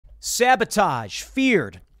Sabotage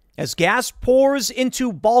feared as gas pours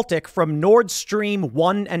into Baltic from Nord Stream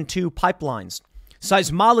 1 and 2 pipelines.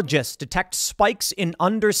 Seismologists detect spikes in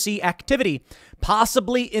undersea activity,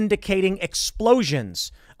 possibly indicating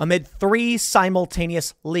explosions amid 3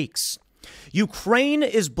 simultaneous leaks. Ukraine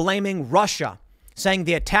is blaming Russia, saying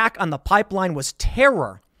the attack on the pipeline was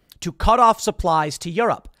terror to cut off supplies to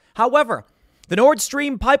Europe. However, the Nord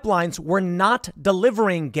Stream pipelines were not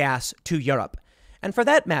delivering gas to Europe. And for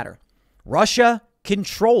that matter, Russia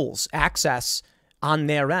controls access on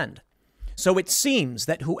their end. So it seems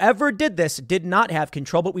that whoever did this did not have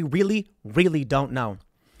control, but we really don't know.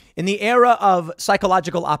 In the era of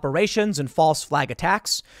psychological operations and false flag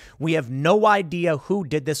attacks, we have no idea who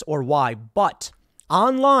did this or why. But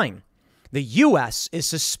online, the U.S. is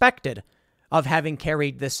suspected of having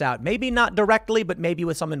carried this out. Maybe not directly, but maybe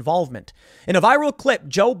with some involvement. In a viral clip,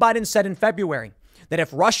 Joe Biden said in February that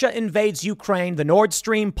if Russia invades Ukraine, the Nord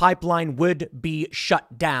Stream pipeline would be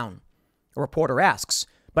shut down. A reporter asks,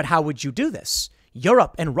 but how would you do this?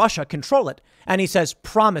 Europe and Russia control it. And he says,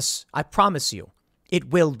 I promise you, it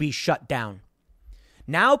will be shut down.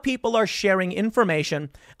 Now people are sharing information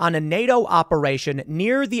on a NATO operation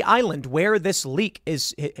near the island where this leak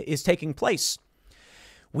is taking place.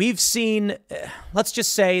 We've seen, let's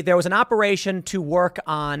just say there was an operation to work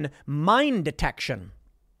on mine detection.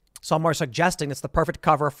 Some are suggesting it's the perfect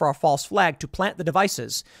cover for a false flag to plant the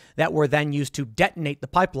devices that were then used to detonate the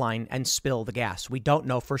pipeline and spill the gas. We don't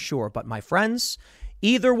know for sure. But my friends,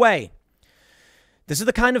 either way, this is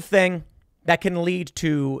the kind of thing that can lead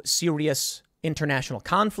to serious international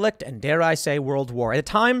conflict and, dare I say, world war. At a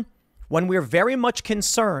time when we're very much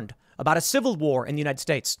concerned about a civil war in the United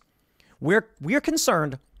States, we're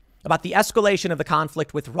concerned about the escalation of the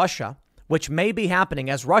conflict with Russia, which may be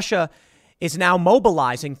happening as Russia is now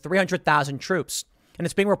mobilizing 300,000 troops. And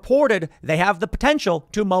it's being reported they have the potential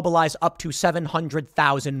to mobilize up to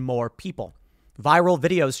 700,000 more people. Viral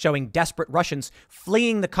videos showing desperate Russians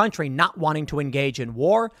fleeing the country, not wanting to engage in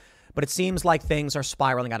war. But it seems like things are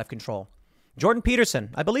spiraling out of control. Jordan Peterson,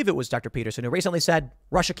 I believe it was Dr. Peterson, who recently said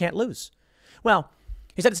Russia can't lose. Well,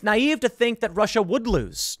 he said it's naive to think that Russia would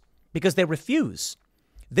lose because they refuse.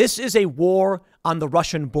 This is a war on the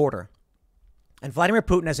Russian border. And Vladimir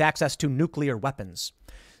Putin has access to nuclear weapons.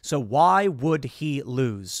 So why would he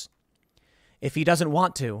lose? If he doesn't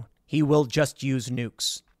want to, he will just use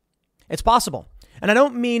nukes. It's possible. And I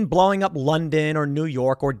don't mean blowing up London or New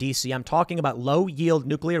York or DC. I'm talking about low-yield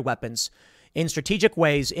nuclear weapons in strategic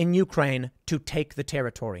ways in Ukraine to take the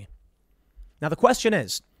territory. Now, the question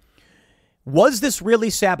is, was this really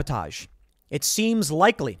sabotage? It seems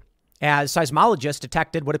likely, as seismologists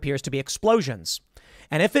detected what appears to be explosions.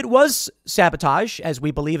 And if it was sabotage, as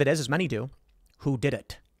we believe it is, as many do, who did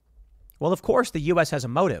it? Well, of course, the U.S. has a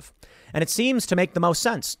motive, and it seems to make the most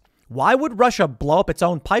sense. Why would Russia blow up its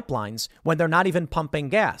own pipelines when they're not even pumping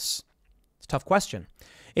gas? It's a tough question.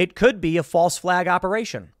 It could be a false flag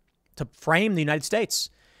operation to frame the United States.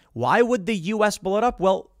 Why would the U.S. blow it up?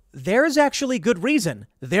 Well, there's actually good reason.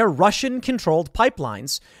 They're Russian-controlled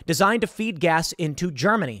pipelines designed to feed gas into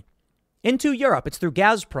Germany, into Europe. It's through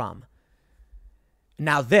Gazprom.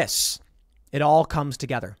 Now it all comes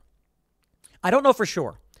together. I don't know for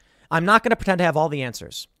sure. I'm not going to pretend to have all the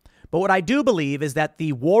answers. But what I do believe is that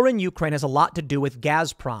the war in Ukraine has a lot to do with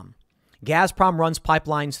Gazprom. Gazprom runs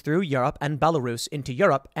pipelines through Europe and Belarus into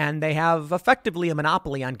Europe, and they have effectively a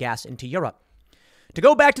monopoly on gas into Europe. To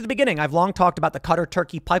go back to the beginning, I've long talked about the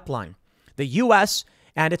Qatar-Turkey pipeline. The U.S.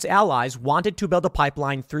 and its allies wanted to build a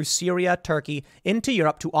pipeline through Syria, Turkey, into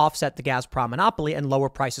Europe to offset the Gazprom monopoly and lower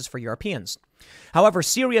prices for Europeans. However,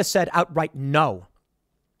 Syria said outright no.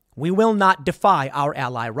 We will not defy our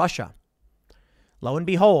ally Russia. Lo and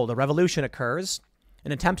behold, a revolution occurs,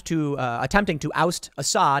 attempting to oust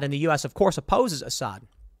Assad, and the U.S., of course, opposes Assad.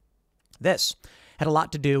 This had a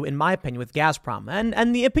lot to do, in my opinion, with Gazprom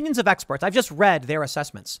and the opinions of experts. I've just read their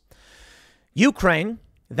assessments. Ukraine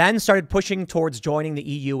then started pushing towards joining the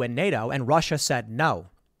EU and NATO, and Russia said no.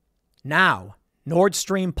 Now, Nord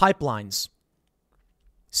Stream pipelines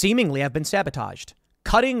seemingly have been sabotaged,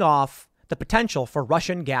 cutting off the potential for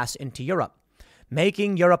Russian gas into Europe,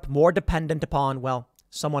 making Europe more dependent upon, well,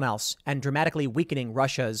 someone else, and dramatically weakening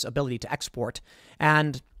Russia's ability to export.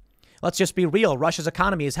 And let's just be real, Russia's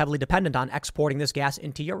economy is heavily dependent on exporting this gas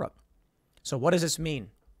into Europe. So what does this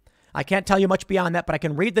mean? I can't tell you much beyond that, but I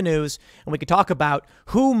can read the news and we can talk about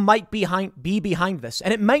who might be behind this.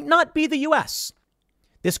 And it might not be the U.S.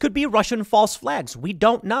 This could be Russian false flags. We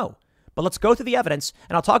don't know. But let's go through the evidence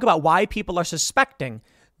and I'll talk about why people are suspecting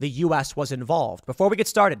the U.S. was involved. Before we get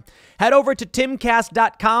started, head over to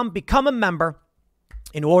timcast.com, become a member.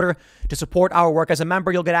 In order to support our work as a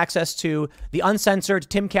member, you'll get access to the uncensored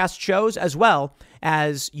Timcast shows, as well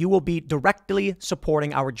as you will be directly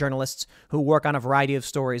supporting our journalists who work on a variety of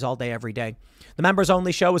stories all day, every day. The members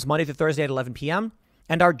only show is Monday through Thursday at 11 p.m.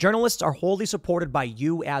 And our journalists are wholly supported by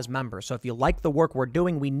you as members. So if you like the work we're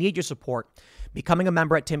doing, we need your support. Becoming a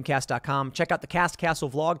member at timcast.com. Check out the Cast Castle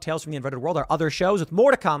vlog, Tales from the Inverted World, our other shows with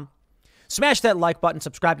more to come. Smash that like button,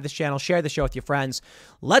 subscribe to this channel, share the show with your friends.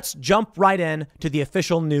 Let's jump right in to the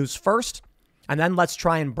official news first, and then let's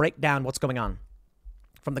try and break down what's going on.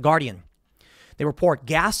 From The Guardian, they report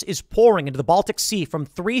gas is pouring into the Baltic Sea from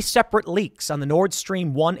 3 separate leaks on the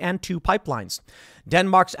NordStream 1 and 2 pipelines.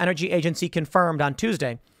 Denmark's energy agency confirmed on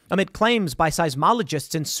Tuesday, amid claims by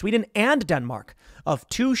seismologists in Sweden and Denmark of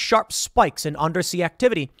 2 sharp spikes in undersea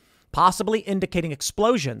activity, possibly indicating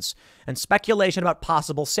explosions, and speculation about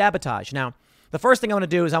possible sabotage. Now, the first thing I want to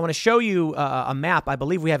do is I want to show you a map, I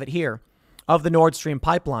believe we have it here, of the Nord Stream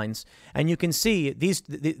pipelines. And you can see these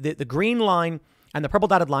the green line and the purple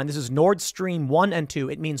dotted line. This is Nord Stream 1 and 2.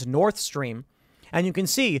 It means North Stream. And you can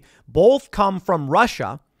see both come from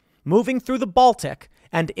Russia, moving through the Baltic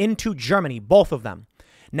and into Germany, both of them.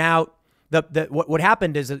 Now, what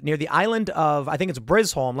happened is that near the island of, I think it's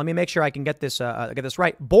Brisholm. Let me make sure I can get this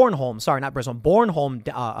right. Bornholm, sorry, not Brisholm.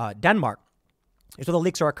 Bornholm, Denmark. Is where the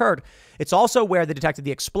leaks are occurred. It's also where they detected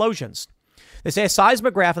the explosions. They say a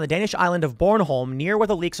seismograph on the Danish island of Bornholm, near where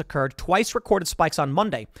the leaks occurred, twice recorded spikes on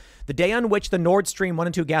Monday, the day on which the Nord Stream 1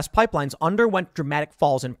 and 2 gas pipelines underwent dramatic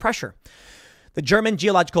falls in pressure. The German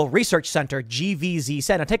Geological Research Center, GVZ,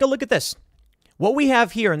 said. Now take a look at this. What we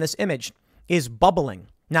have here in this image is bubbling.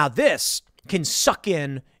 Now, this can suck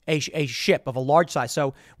in a ship of a large size.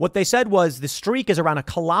 So what they said was the streak is around 1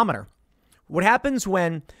 kilometer. What happens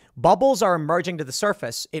when bubbles are emerging to the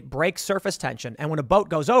surface, it breaks surface tension. And when a boat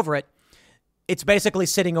goes over it, it's basically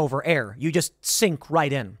sitting over air. You just sink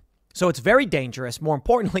right in. So it's very dangerous. More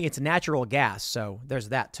importantly, it's natural gas. So there's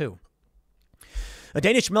that, too. A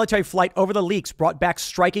Danish military flight over the leaks brought back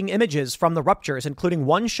striking images from the ruptures, including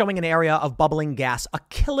one showing an area of bubbling gas 1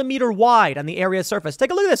 kilometer wide on the area's surface.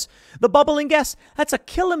 Take a look at this. The bubbling gas, that's 1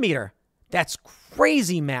 kilometer. That's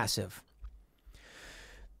crazy massive.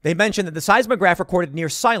 They mentioned that the seismograph recorded near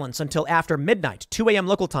silence until after midnight, 2 a.m.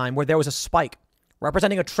 local time, where there was a spike,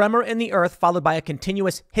 representing a tremor in the earth followed by a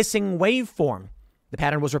continuous hissing waveform. The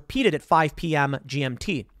pattern was repeated at 5 p.m.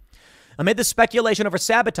 GMT. Amid the speculation over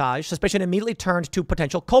sabotage, suspicion immediately turned to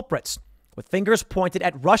potential culprits, with fingers pointed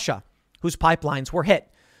at Russia, whose pipelines were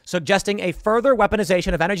hit, suggesting a further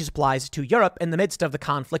weaponization of energy supplies to Europe in the midst of the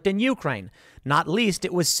conflict in Ukraine. Not least,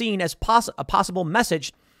 it was seen as a possible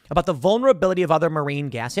message about the vulnerability of other marine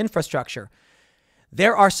gas infrastructure.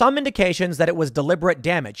 There are some indications that it was deliberate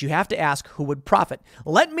damage. You have to ask who would profit.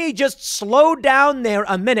 Let me just slow down there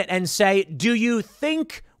a minute and say, do you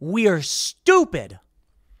think we're stupid?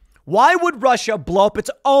 Why would Russia blow up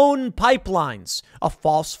its own pipelines? A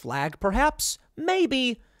false flag, perhaps?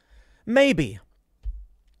 Maybe.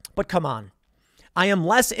 But come on. I am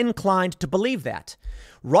less inclined to believe that.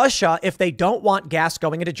 Russia, if they don't want gas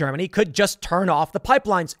going into Germany, could just turn off the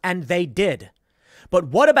pipelines, and they did. But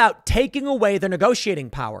what about taking away their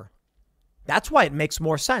negotiating power? That's why it makes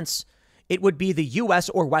more sense. It would be the U.S.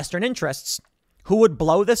 or Western interests who would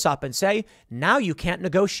blow this up and say, now you can't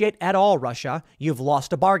negotiate at all, Russia. You've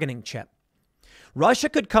lost a bargaining chip. Russia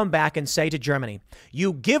could come back and say to Germany,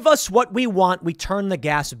 you give us what we want, we turn the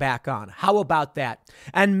gas back on. How about that?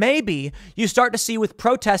 And maybe you start to see with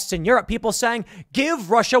protests in Europe, people saying, give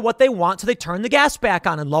Russia what they want so they turn the gas back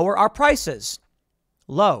on and lower our prices.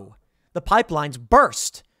 Lo, the pipelines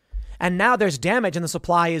burst. And now there's damage and the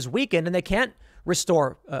supply is weakened and they can't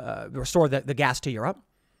restore the gas to Europe.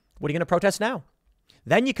 What are you going to protest now?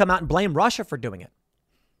 Then you come out and blame Russia for doing it.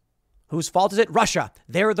 Whose fault is it? Russia.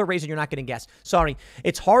 They're the reason you're not getting gas. Sorry.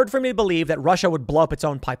 It's hard for me to believe that Russia would blow up its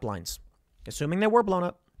own pipelines, assuming they were blown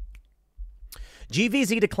up.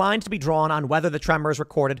 GVZ declined to be drawn on whether the tremors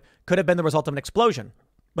recorded could have been the result of an explosion.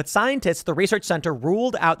 But scientists at the research center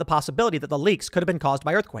ruled out the possibility that the leaks could have been caused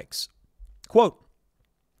by earthquakes. Quote,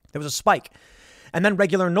 there was a spike and then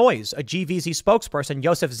regular noise, a GVZ spokesperson,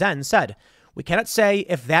 Josef Zen, said. We cannot say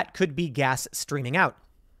if that could be gas streaming out.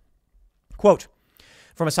 Quote,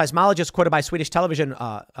 from a seismologist quoted by Swedish television,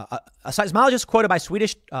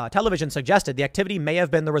 television suggested the activity may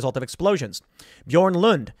have been the result of explosions. Bjorn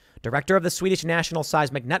Lund, director of the Swedish National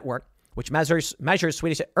Seismic Network, which measures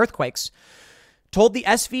Swedish earthquakes, told the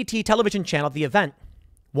SVT television channel the event,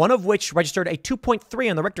 one of which registered a 2.3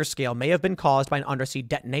 on the Richter scale, may have been caused by an undersea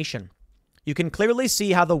detonation. You can clearly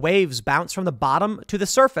see how the waves bounce from the bottom to the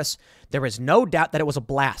surface. There is no doubt that it was a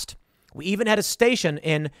blast. We even had a station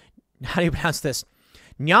in, how do you pronounce this?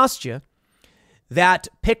 Nastya, that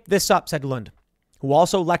picked this up, said Lund, who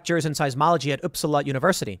also lectures in seismology at Uppsala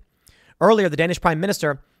University. Earlier, the Danish Prime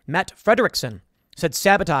Minister, Mette Frederiksen, said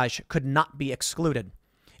sabotage could not be excluded.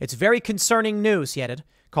 It's very concerning news, he added,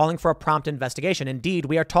 calling for a prompt investigation. Indeed,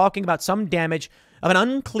 we are talking about some damage of an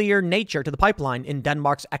unclear nature to the pipeline in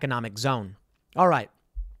Denmark's economic zone. All right.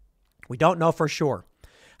 We don't know for sure.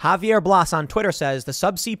 Javier Blas on Twitter says the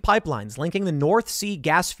subsea pipelines linking the North Sea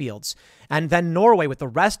gas fields and then Norway with the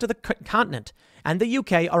rest of the continent and the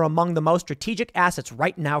UK are among the most strategic assets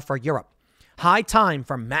right now for Europe. High time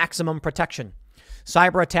for maximum protection.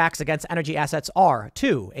 Cyber attacks against energy assets are,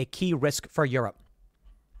 too, a key risk for Europe.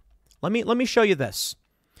 Let me show you this.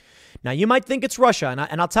 Now, you might think it's Russia,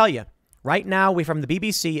 and I'll tell you. Right now, from the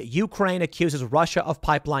BBC, Ukraine accuses Russia of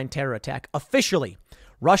pipeline terror attack. Officially,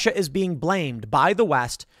 Russia is being blamed by the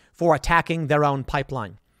West for attacking their own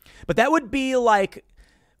pipeline. But that would be like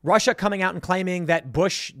Russia coming out and claiming that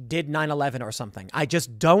Bush did 9/11 or something. I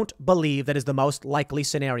just don't believe that is the most likely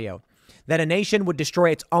scenario, that a nation would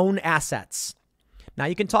destroy its own assets. Now,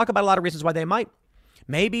 you can talk about a lot of reasons why they might.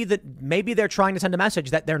 Maybe they're trying to send a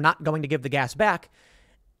message that they're not going to give the gas back.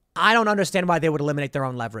 I don't understand why they would eliminate their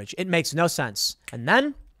own leverage. It makes no sense. And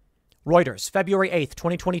then Reuters, February 8th,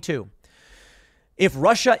 2022. If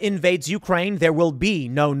Russia invades Ukraine, there will be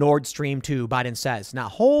no Nord Stream 2, Biden says. Now,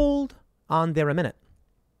 hold on there a minute.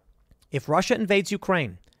 If Russia invades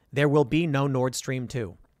Ukraine, there will be no Nord Stream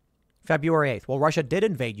 2. February 8th. Well, Russia did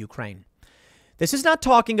invade Ukraine. This is not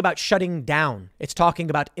talking about shutting down. It's talking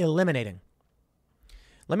about eliminating.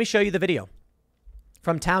 Let me show you the video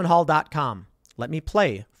from townhall.com. Let me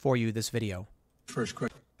play for you this video. First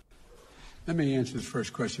question. Let me answer the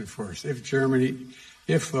first question first. If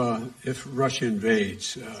Russia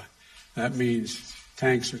invades, that means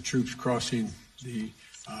tanks or troops crossing the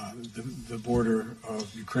border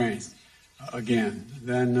of Ukraine again.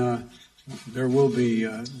 Then there will be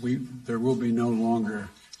no longer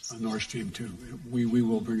a Nord Stream 2. We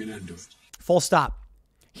will bring an end to it. Full stop.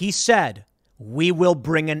 He said, we will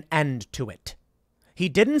bring an end to it. He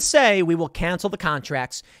didn't say we will cancel the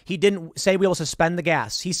contracts. He didn't say we will suspend the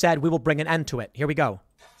gas. He said we will bring an end to it. Here we go.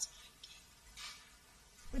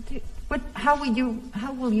 How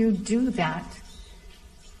will you do that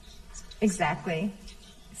exactly,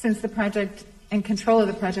 since the project and control of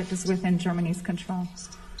the project is within Germany's control?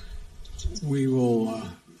 We will,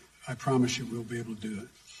 I promise you we'll be able to do it.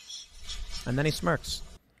 And then he smirks.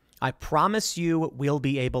 I promise you we'll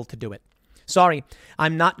be able to do it. Sorry,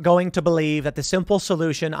 I'm not going to believe that the simple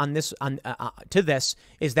solution to this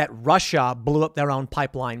is that Russia blew up their own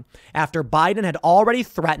pipeline after Biden had already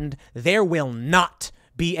threatened there will not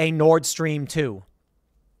be a Nord Stream 2.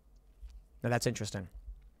 Now, that's interesting.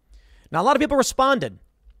 Now, a lot of people responded,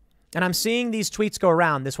 and I'm seeing these tweets go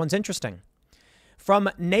around. This one's interesting. From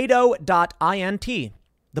NATO.int,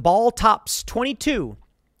 the ball tops 22,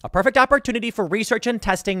 a perfect opportunity for research and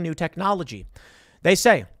testing new technology. They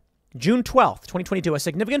say, June 12th, 2022, a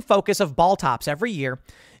significant focus of ball tops every year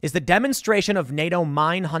is the demonstration of NATO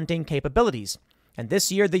mine hunting capabilities. And this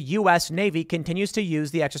year, the U.S. Navy continues to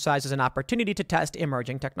use the exercise as an opportunity to test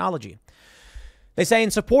emerging technology. They say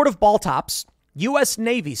in support of ball tops, U.S.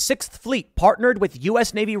 Navy 6th Fleet partnered with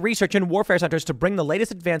U.S. Navy research and warfare centers to bring the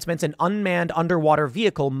latest advancements in unmanned underwater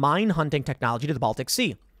vehicle mine hunting technology to the Baltic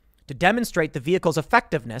Sea to demonstrate the vehicle's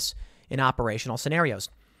effectiveness in operational scenarios.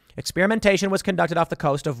 Experimentation was conducted off the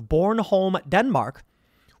coast of Bornholm, Denmark,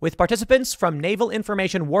 with participants from Naval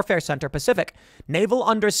Information Warfare Center Pacific, Naval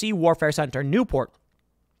Undersea Warfare Center Newport,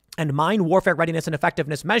 and Mine Warfare Readiness and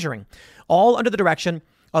Effectiveness Measuring, all under the direction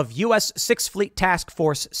of U.S. 6th Fleet Task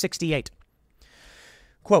Force 68.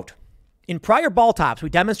 Quote, in prior ball tops, we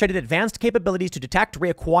demonstrated advanced capabilities to detect,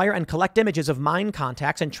 reacquire, and collect images of mine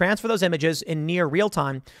contacts and transfer those images in near real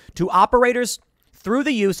time to operators through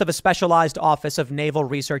the use of a specialized Office of Naval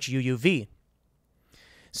Research UUV,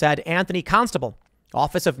 said Anthony Constable,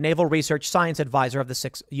 Office of Naval Research Science Advisor of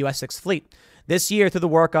the U.S. 6th Fleet. This year, through the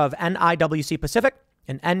work of NIWC Pacific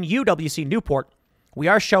and NUWC Newport, we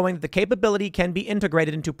are showing that the capability can be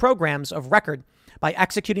integrated into programs of record by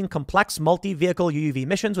executing complex multi-vehicle UUV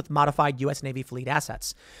missions with modified U.S. Navy fleet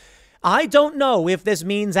assets. I don't know if this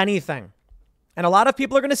means anything, and a lot of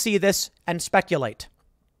people are going to see this and speculate.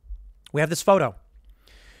 We have this photo.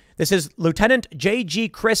 This is Lieutenant J.G.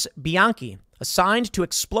 Chris Bianchi, assigned to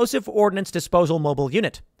Explosive Ordnance Disposal Mobile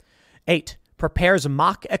Unit. 8. Prepares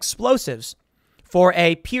mock explosives for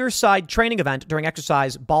a pier-side training event during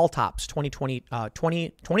exercise Ball Tops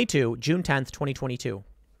 2022, June 10th, 2022.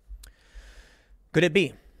 Could it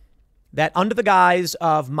be that under the guise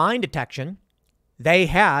of mine detection, they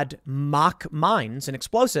had mock mines and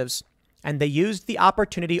explosives and they used the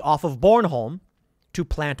opportunity off of Bornholm to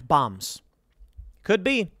plant bombs. Could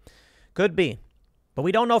be. But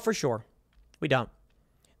we don't know for sure. We don't.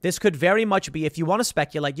 This could very much be, if you want to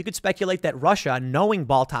speculate, you could speculate that Russia, knowing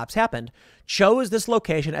ball tops happened, chose this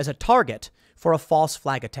location as a target for a false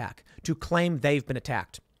flag attack to claim they've been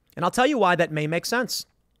attacked. And I'll tell you why that may make sense.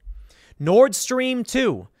 Nord Stream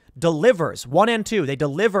 2 delivers, 1 and 2, they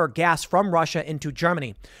deliver gas from Russia into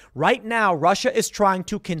Germany. Right now, Russia is trying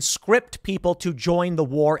to conscript people to join the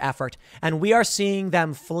war effort, and we are seeing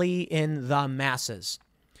them flee in the masses.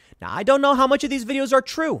 Now, I don't know how much of these videos are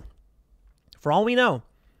true. For all we know,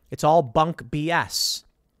 it's all bunk BS.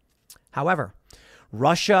 However,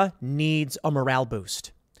 Russia needs a morale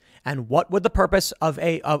boost. And what would the purpose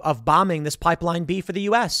of bombing this pipeline be for the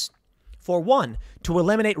U.S.? For one, to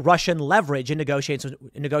eliminate Russian leverage in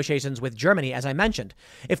negotiations with Germany, as I mentioned.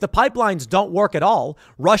 If the pipelines don't work at all,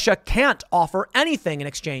 Russia can't offer anything in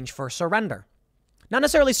exchange for surrender. Not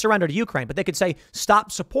necessarily surrender to Ukraine, but they could say,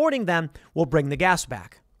 stop supporting them, we'll bring the gas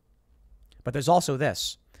back. But there's also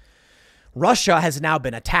this. Russia has now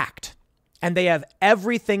been attacked, and they have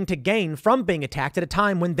everything to gain from being attacked at a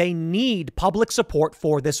time when they need public support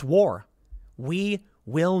for this war. We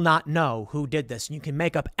will not know who did this. You can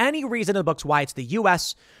make up any reason in the books why it's the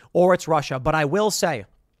U.S. or it's Russia, but I will say,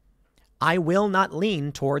 I will not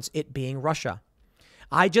lean towards it being Russia.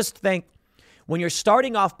 I just think when you're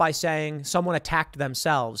starting off by saying someone attacked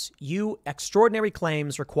themselves, extraordinary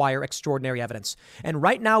claims require extraordinary evidence. And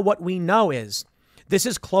right now what we know is this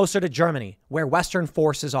is closer to Germany, where Western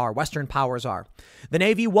forces are, Western powers are. The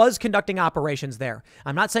Navy was conducting operations there.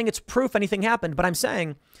 I'm not saying it's proof anything happened, but I'm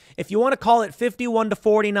saying if you want to call it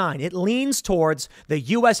 51-49, it leans towards the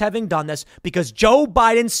U.S. having done this because Joe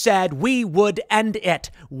Biden said we would end it.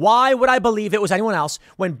 Why would I believe it was anyone else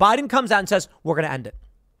when Biden comes out and says we're going to end it?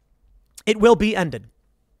 It will be ended.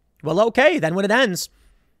 Well, okay, then when it ends,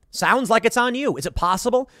 sounds like it's on you. Is it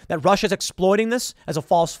possible that Russia's exploiting this as a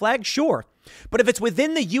false flag? Sure. But if it's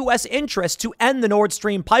within the U.S. interest to end the Nord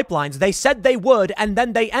Stream pipelines, they said they would, and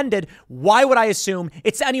then they ended, why would I assume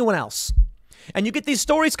it's anyone else? And you get these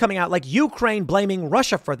stories coming out like Ukraine blaming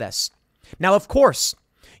Russia for this. Now, of course,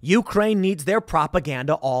 Ukraine needs their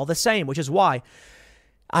propaganda all the same, which is why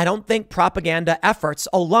I don't think propaganda efforts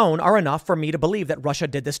alone are enough for me to believe that Russia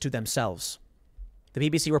did this to themselves. The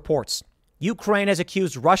BBC reports Ukraine has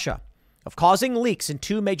accused Russia of causing leaks in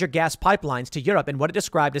 2 major gas pipelines to Europe in what it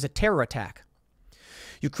described as a terror attack.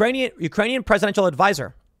 Ukrainian presidential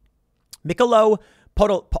advisor Mikhailo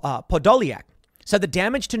Podolyak said the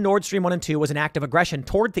damage to Nord Stream 1 and 2 was an act of aggression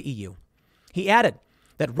toward the EU. He added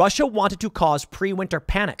that Russia wanted to cause pre-winter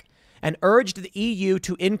panic and urged the EU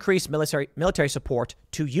to increase military support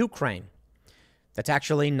to Ukraine. That's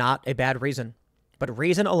actually not a bad reason, but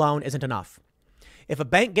reason alone isn't enough. If a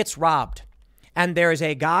bank gets robbed and there is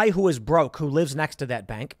a guy who is broke who lives next to that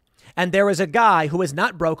bank, and there is a guy who is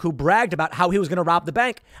not broke who bragged about how he was going to rob the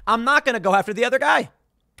bank, I'm not going to go after the other guy.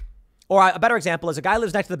 Or a better example is a guy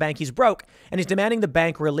lives next to the bank, he's broke, and he's demanding the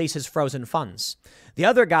bank release his frozen funds. The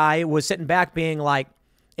other guy was sitting back being like,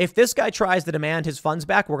 if this guy tries to demand his funds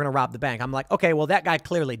back, we're going to rob the bank. I'm like, okay, well, that guy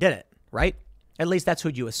clearly did it, right? At least that's who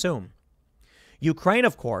you assume. Ukraine,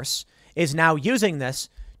 of course, is now using this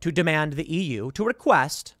to demand the EU to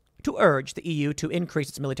urge the EU to increase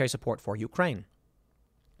its military support for Ukraine.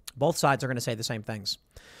 Both sides are going to say the same things.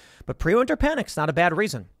 But pre-winter panic's not a bad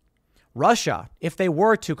reason. Russia, if they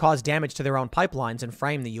were to cause damage to their own pipelines and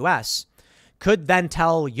frame the U.S., could then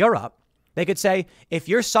tell Europe, they could say, if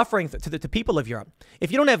you're suffering to the people of Europe,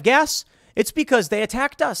 if you don't have gas, it's because they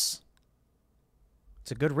attacked us.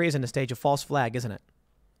 It's a good reason to stage a false flag, isn't it?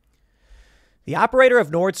 The operator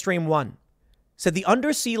of Nord Stream 1 said the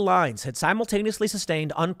undersea lines had simultaneously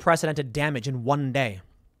sustained unprecedented damage in one day.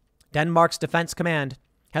 Denmark's Defense Command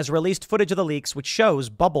has released footage of the leaks, which shows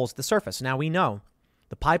bubbles at the surface. Now we know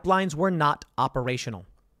the pipelines were not operational.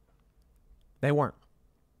 They weren't.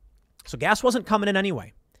 So gas wasn't coming in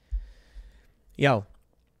anyway.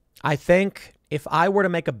 I think if I were to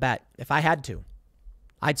make a bet, if I had to,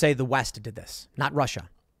 I'd say the West did this, not Russia.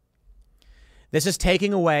 This is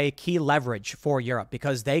taking away key leverage for Europe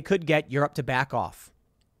because they could get Europe to back off.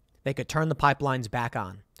 They could turn the pipelines back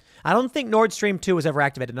on. I don't think Nord Stream 2 was ever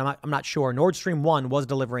activated. I'm not sure. Nord Stream 1 was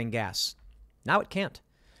delivering gas. Now it can't.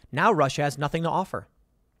 Now Russia has nothing to offer.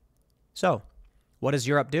 So what does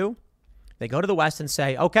Europe do? They go to the West and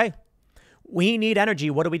say, okay, we need energy.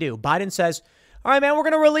 What do? Biden says, all right, man, we're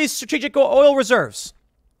going to release strategic oil reserves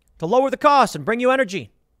to lower the cost and bring you energy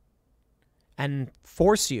and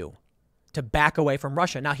force you to back away from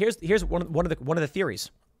Russia. Now, here's one of the theories.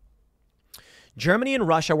 Germany and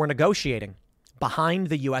Russia were negotiating behind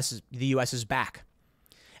the US's back.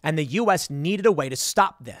 And the US needed a way to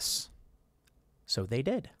stop this. So they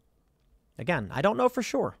did. Again, I don't know for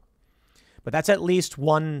sure, but that's at least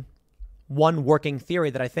one working theory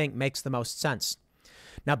that I think makes the most sense.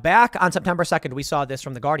 Now, back on September 2nd, we saw this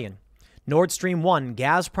from The Guardian. Nord Stream 1,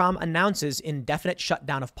 Gazprom announces indefinite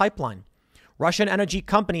shutdown of pipeline. Russian energy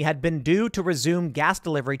company had been due to resume gas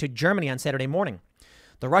delivery to Germany on Saturday morning.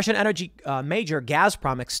 The Russian energy major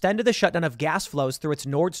Gazprom extended the shutdown of gas flows through its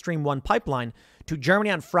Nord Stream 1 pipeline to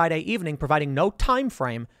Germany on Friday evening, providing no time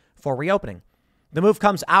frame for reopening. The move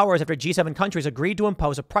comes hours after G7 countries agreed to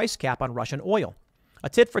impose a price cap on Russian oil. A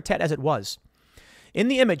tit for tat as it was. In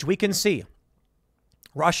the image, we can see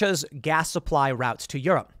Russia's gas supply routes to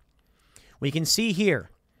Europe. We can see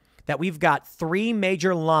here that we've got 3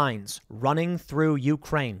 major lines running through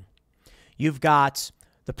Ukraine. You've got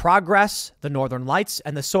the Progress, the Northern Lights,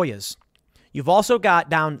 and the Soyuz. You've also got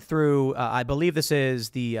down through, I believe this is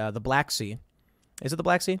the Black Sea. Is it the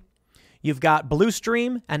Black Sea? You've got Blue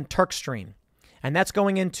Stream and Turk Stream. And that's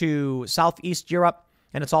going into Southeast Europe.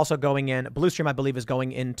 And it's also going in, Blue Stream, I believe, is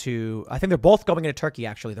going into, I think they're both going into Turkey,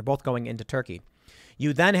 actually. They're both going into Turkey.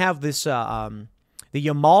 You then have this, the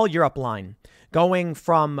Yamal Europe line going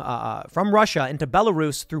from Russia into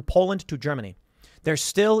Belarus through Poland to Germany. There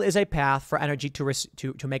still is a path for energy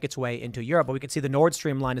to make its way into Europe, but we can see the Nord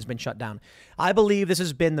Stream line has been shut down. I believe this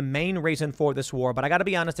has been the main reason for this war, but I got to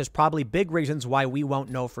be honest, there's probably big reasons why we won't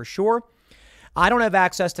know for sure. I don't have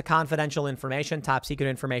access to confidential information, top secret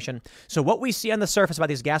information. So what we see on the surface about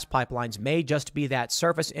these gas pipelines may just be that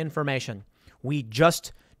surface information. We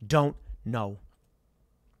just don't know.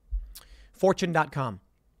 Fortune.com.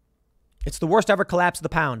 It's the worst ever collapse of the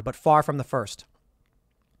pound, but far from the first.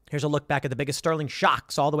 Here's a look back at the biggest sterling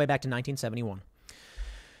shocks all the way back to 1971.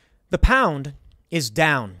 The pound is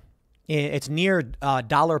down. It's near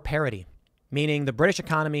dollar parity, meaning the British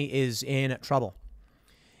economy is in trouble.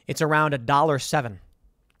 It's around $1.07.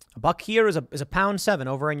 A buck here is a pound 7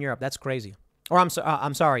 over in Europe. That's crazy. Or I'm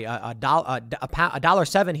sorry,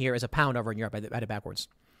 $1.07 here is a pound over in Europe. I had it backwards.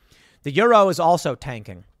 The euro is also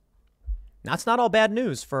tanking. That's not all bad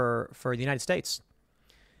news for the United States.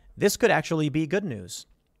 This could actually be good news.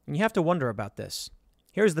 And you have to wonder about this.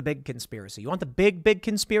 Here's the big conspiracy. You want the big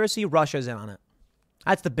conspiracy? Russia's in on it.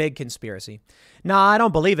 That's the big conspiracy. No, I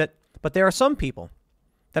don't believe it. But there are some people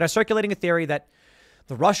that are circulating a theory that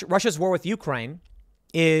Russia's war with Ukraine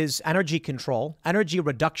is energy control, energy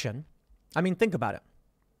reduction. I mean, think about it.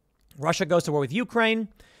 Russia goes to war with Ukraine.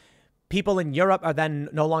 People in Europe are then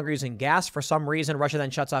no longer using gas for some reason. Russia then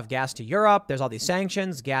shuts off gas to Europe. There's all these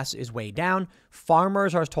sanctions. Gas is way down.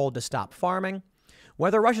 Farmers are told to stop farming.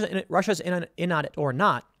 Whether Russia's in on it or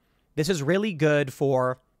not, this is really good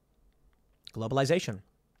for globalization.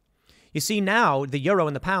 You see, now the euro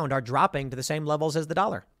and the pound are dropping to the same levels as the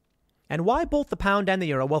dollar. And why both the pound and the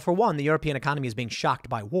euro? Well, for one, the European economy is being shocked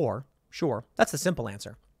by war. Sure, that's the simple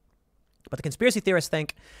answer. But the conspiracy theorists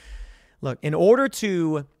think, look, in order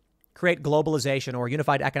to create globalization or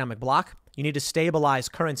unified economic bloc, you need to stabilize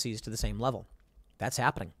currencies to the same level. That's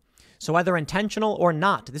happening. So whether intentional or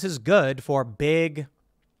not, this is good for big,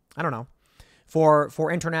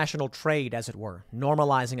 for international trade, as it were,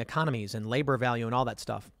 normalizing economies and labor value and all that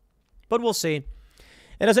stuff. But we'll see.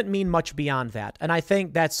 It doesn't mean much beyond that. And I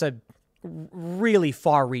think that's a really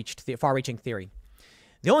far-reaching theory.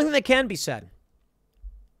 The only thing that can be said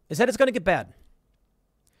is that it's going to get bad.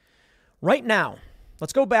 Right now,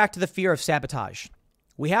 let's go back to the fear of sabotage.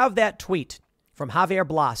 We have that tweet from Javier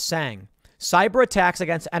Blas saying, cyber attacks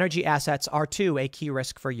against energy assets are too a key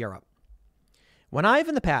risk for Europe. When I've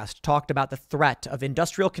in the past talked about the threat of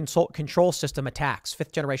industrial control system attacks,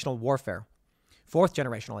 5th generational warfare, 4th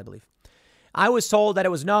generational, I believe, I was told that it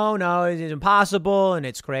was no, it's impossible and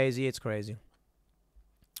it's crazy.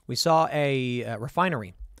 We saw a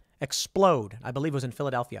refinery explode, I believe it was in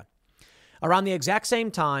Philadelphia, around the exact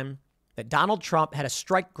same time that Donald Trump had a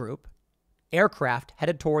strike group, aircraft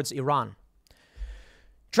headed towards Iran.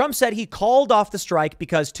 Trump said he called off the strike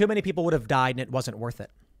because too many people would have died and it wasn't worth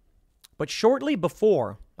it. But shortly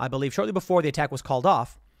before the attack was called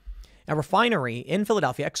off, a refinery in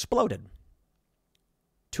Philadelphia exploded.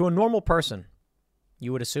 To a normal person,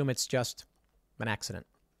 you would assume it's just an accident.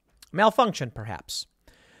 Malfunction, perhaps.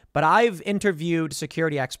 But I've interviewed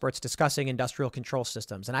security experts discussing industrial control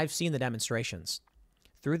systems, and I've seen the demonstrations.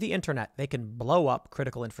 Through the internet, they can blow up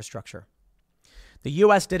critical infrastructure. The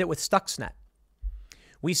U.S. did it with Stuxnet.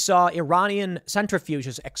 We saw Iranian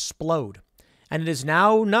centrifuges explode, and it is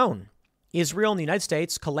now known Israel and the United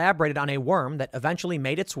States collaborated on a worm that eventually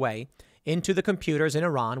made its way into the computers in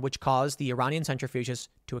Iran, which caused the Iranian centrifuges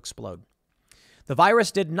to explode. The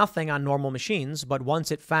virus did nothing on normal machines, but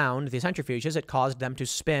once it found the centrifuges, it caused them to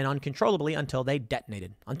spin uncontrollably until they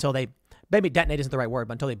detonated. Maybe detonate isn't the right word,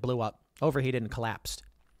 but until they blew up, overheated, and collapsed.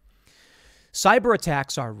 Cyber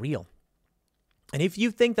attacks are real. And if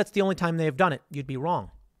you think that's the only time they have done it, you'd be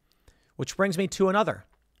wrong. Which brings me to another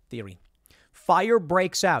theory. Fire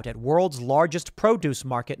breaks out at world's largest produce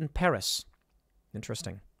market in Paris.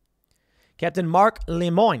 Interesting. Captain Marc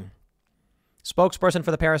Lemoyne, spokesperson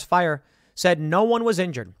for the Paris fire, said no one was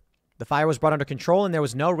injured. The fire was brought under control and there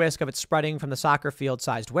was no risk of it spreading from the soccer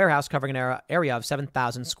field-sized warehouse covering an area of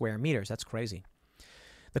 7,000 square meters. That's crazy.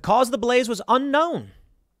 The cause of the blaze was unknown,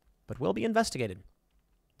 but will be investigated.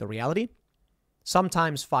 The reality?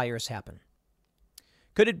 Sometimes fires happen.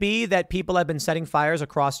 Could it be that people have been setting fires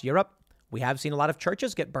across Europe? We have seen a lot of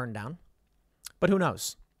churches get burned down, but who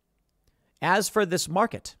knows? As for this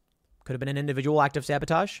market, could have been an individual act of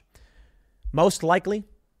sabotage. Most likely,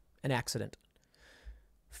 an accident.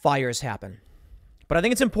 Fires happen. But I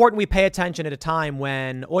think it's important we pay attention at a time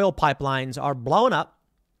when oil pipelines are blowing up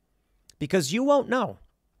because you won't know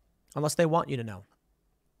unless they want you to know.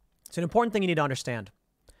 It's an important thing you need to understand.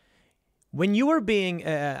 When you were being,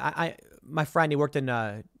 my friend, he worked in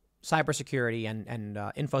cybersecurity and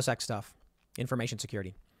infosec stuff, information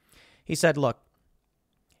security. He said, look,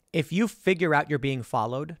 if you figure out you're being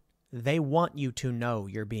followed, they want you to know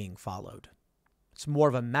you're being followed. It's more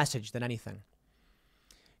of a message than anything.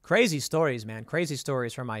 Crazy stories, man. Crazy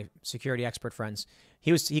stories from my security expert friends.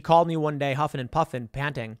 He called me one day, huffing and puffing,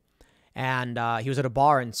 panting, and he was at a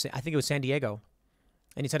bar in, I think it was San Diego,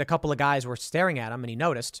 and he said a couple of guys were staring at him, and he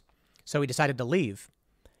noticed, so he decided to leave.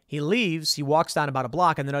 He leaves, he walks down about a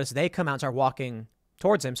block, and then notice they come out and start walking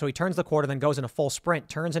towards him, so he turns the corner, then goes in a full sprint,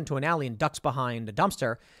 turns into an alley, and ducks behind a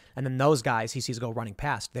dumpster, and then those guys he sees go running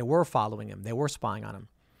past. They were following him. They were spying on him.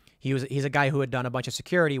 He's a guy who had done a bunch of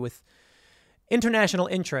security with international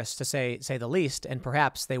interests, to say the least, and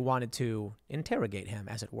perhaps they wanted to interrogate him,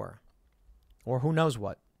 as it were. Or who knows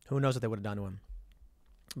what. Who knows what they would have done to him.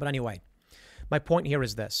 But anyway, my point here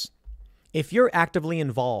is this. If you're actively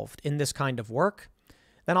involved in this kind of work,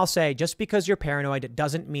 then I'll say just because you're paranoid, it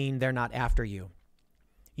doesn't mean they're not after you.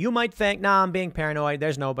 You might think, nah, I'm being paranoid.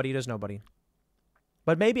 There's nobody.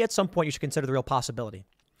 But maybe at some point you should consider the real possibility.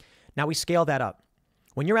 Now we scale that up.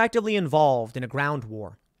 When you're actively involved in a ground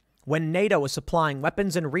war, when NATO is supplying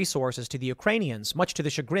weapons and resources to the Ukrainians, much to the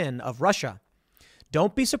chagrin of Russia,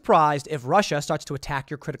 don't be surprised if Russia starts to attack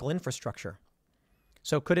your critical infrastructure.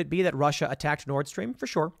 So could it be that Russia attacked Nord Stream? For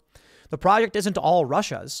sure. The project isn't all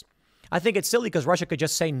Russia's. I think it's silly because Russia could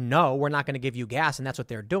just say, no, we're not going to give you gas, and that's what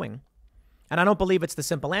they're doing. And I don't believe it's the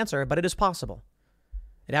simple answer, but it is possible.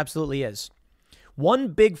 It absolutely is. One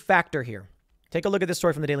big factor here. Take a look at this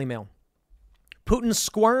story from the Daily Mail. Putin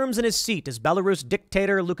squirms in his seat as Belarus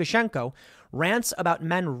dictator Lukashenko rants about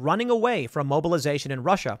men running away from mobilization in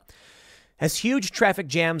Russia as huge traffic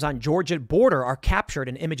jams on Georgia border are captured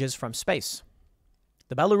in images from space.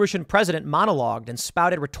 The Belarusian president monologued and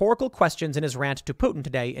spouted rhetorical questions in his rant to Putin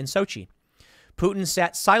today in Sochi. Putin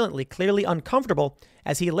sat silently, clearly uncomfortable,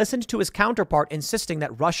 as he listened to his counterpart insisting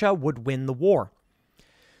that Russia would win the war.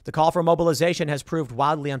 The call for mobilization has proved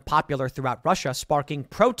wildly unpopular throughout Russia, sparking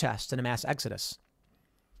protests and a mass exodus.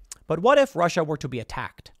 But what if Russia were to be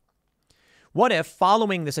attacked? What if,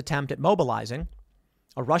 following this attempt at mobilizing,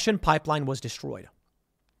 a Russian pipeline was destroyed?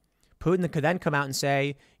 Putin could then come out and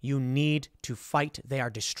say, you need to fight. They are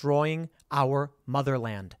destroying our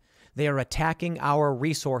motherland. They are attacking our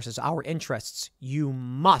resources, our interests. You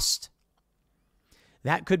must.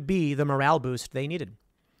 That could be the morale boost they needed.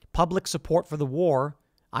 Public support for the war,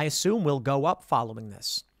 I assume, will go up following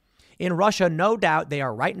this. In Russia, no doubt they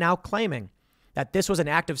are right now claiming that this was an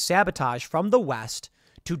act of sabotage from the West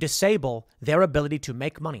to disable their ability to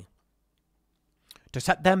make money, to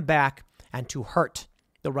set them back, and to hurt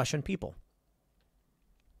the Russian people.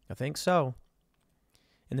 I think so.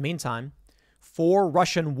 In the meantime, 4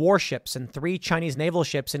 Russian warships and 3 Chinese naval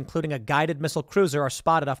ships, including a guided missile cruiser, are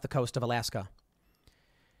spotted off the coast of Alaska.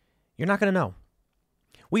 You're not going to know.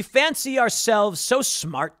 We fancy ourselves so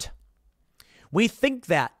smart. We think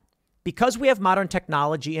that because we have modern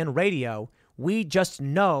technology and radio, we just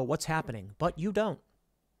know what's happening, but you don't.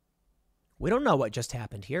 We don't know what just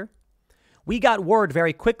happened here. We got word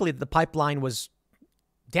very quickly that the pipeline was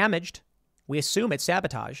damaged. We assume it's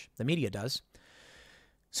sabotage. The media does.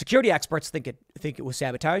 Security experts think it was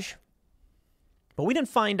sabotage. But we didn't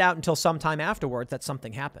find out until sometime afterwards that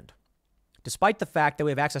something happened, despite the fact that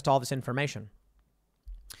we have access to all this information.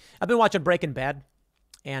 I've been watching Breaking Bad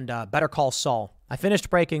and Better Call Saul. I finished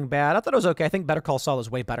Breaking Bad. I thought it was okay. I think Better Call Saul is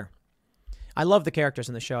way better. I love the characters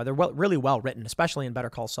in the show. They're really well written, especially in Better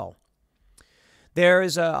Call Saul.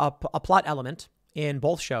 There's a plot element in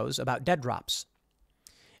both shows about dead drops.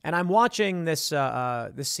 And I'm watching this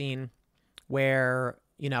scene where,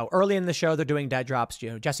 early in the show, they're doing dead drops.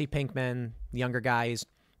 Jesse Pinkman, the younger guys,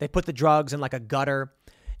 they put the drugs in like a gutter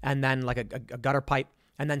and then like a gutter pipe.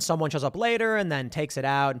 And then someone shows up later and then takes it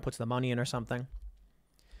out and puts the money in or something.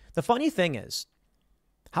 The funny thing is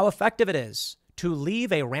how effective it is to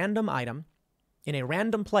leave a random item in a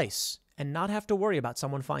random place and not have to worry about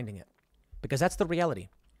someone finding it. Because that's the reality.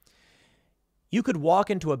 You could walk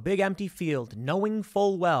into a big empty field knowing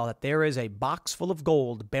full well that there is a box full of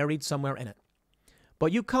gold buried somewhere in it.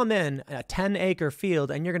 But you come in a 10-acre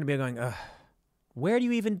field and you're going to be going, ugh, where do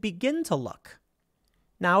you even begin to look?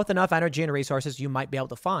 Now, with enough energy and resources, you might be able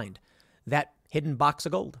to find that hidden box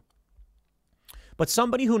of gold. But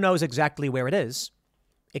somebody who knows exactly where it is,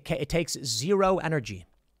 it takes zero energy.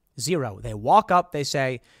 Zero. They walk up, they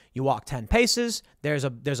say, you walk 10 paces, there's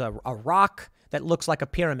a rock that looks like a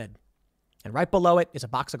pyramid. And right below it is a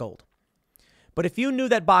box of gold. But if you knew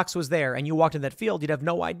that box was there and you walked in that field, you'd have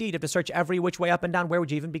no idea. You'd have to search every which way up and down. Where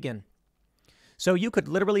would you even begin? So you could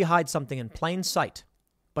literally hide something in plain sight,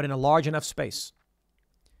 but in a large enough space.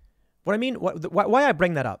 What I mean, why I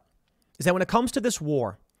bring that up is that when it comes to this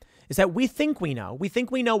war, is that we think we know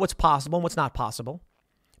what's possible and what's not possible.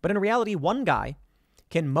 But in reality, one guy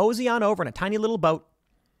can mosey on over in a tiny little boat,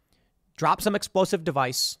 drop some explosive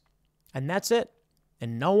device, and that's it.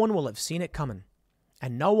 And no one will have seen it coming.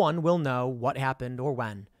 And no one will know what happened or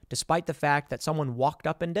when, despite the fact that someone walked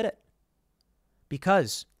up and did it.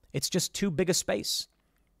 Because it's just too big a space.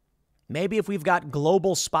 Maybe if we've got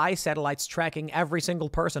global spy satellites tracking every single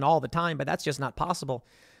person all the time, but that's just not possible,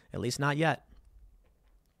 at least not yet.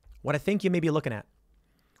 What I think you may be looking at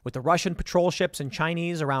with the Russian patrol ships and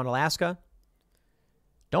Chinese around Alaska,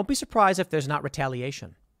 don't be surprised if there's not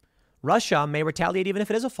retaliation. Russia may retaliate even if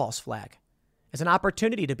it is a false flag. It's an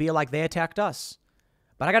opportunity to be like they attacked us.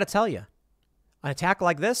 But I got to tell you, an attack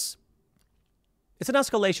like this, it's an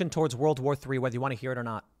escalation towards World War III, whether you want to hear it or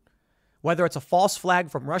not. Whether it's a false flag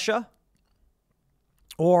from Russia,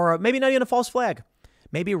 or maybe not even a false flag.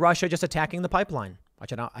 Maybe Russia just attacking the pipeline,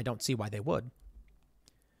 which I don't see why they would.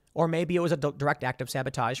 Or maybe it was a direct act of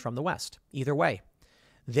sabotage from the West. Either way,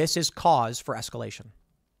 this is cause for escalation.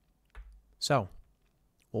 So,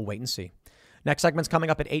 we'll wait and see. Next segment's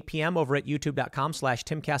coming up at 8 p.m. over at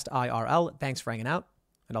youtube.com/TimCastIRL. Thanks for hanging out,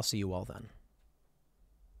 and I'll see you all then.